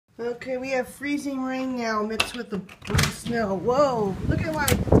Okay, we have freezing rain now mixed with the snow. Whoa, look at my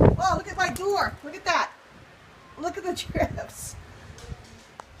door. Look at that. Look at the drifts.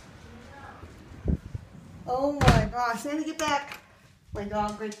 Oh my gosh, Sandy, get back. My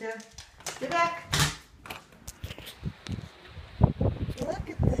dog right there. Get back. Look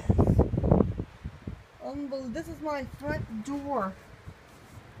at this. Unbelievable. This is my front door.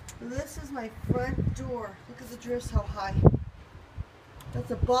 This is my front door. Look at the drifts, how high. That's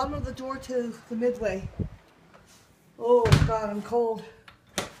the bottom of the door to the midway. Oh God, I'm cold.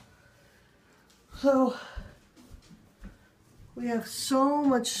 So, we have so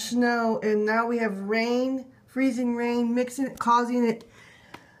much snow, and now we have rain, freezing rain, mixing it, causing it,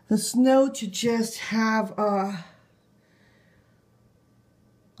 the snow to just have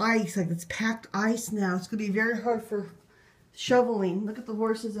ice, like it's packed ice now. It's going to be very hard for shoveling. Look at the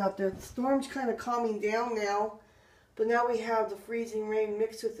horses out there. The storm's kind of calming down now, but now we have the freezing rain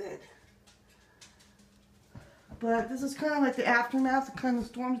mixed with it. But this is kind of like the aftermath, the kind of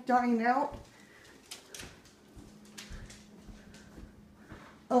storm's dying out.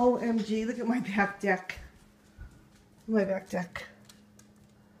 OMG, look at my back deck. My back deck.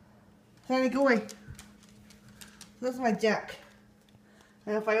 Honey, go away. This is my deck.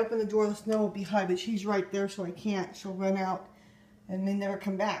 And if I open the door, the snow will be high, but she's right there, so I can't. She'll run out and may never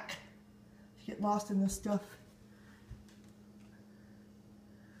come back. She get lost in this stuff.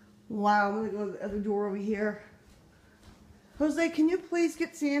 Wow, I'm gonna go to the other door over here. Jose, can you please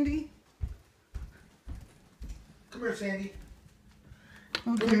get Sandy? Come here, Sandy.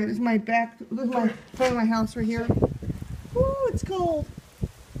 Okay, this is my back. This is my front of my house right here. Woo, it's cold.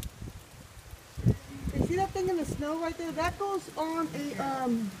 You see that thing in the snow right there? That goes on a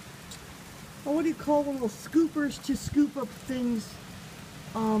what do you call them? Little scoopers to scoop up things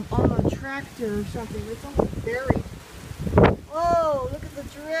on a tractor or something. It's almost buried. Whoa! Look at the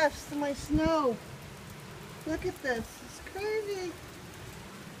drifts in my snow. Look at this. It's crazy.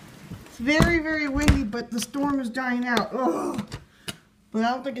 It's very, very windy, but the storm is dying out. Oh. But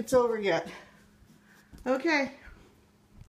I don't think it's over yet. Okay.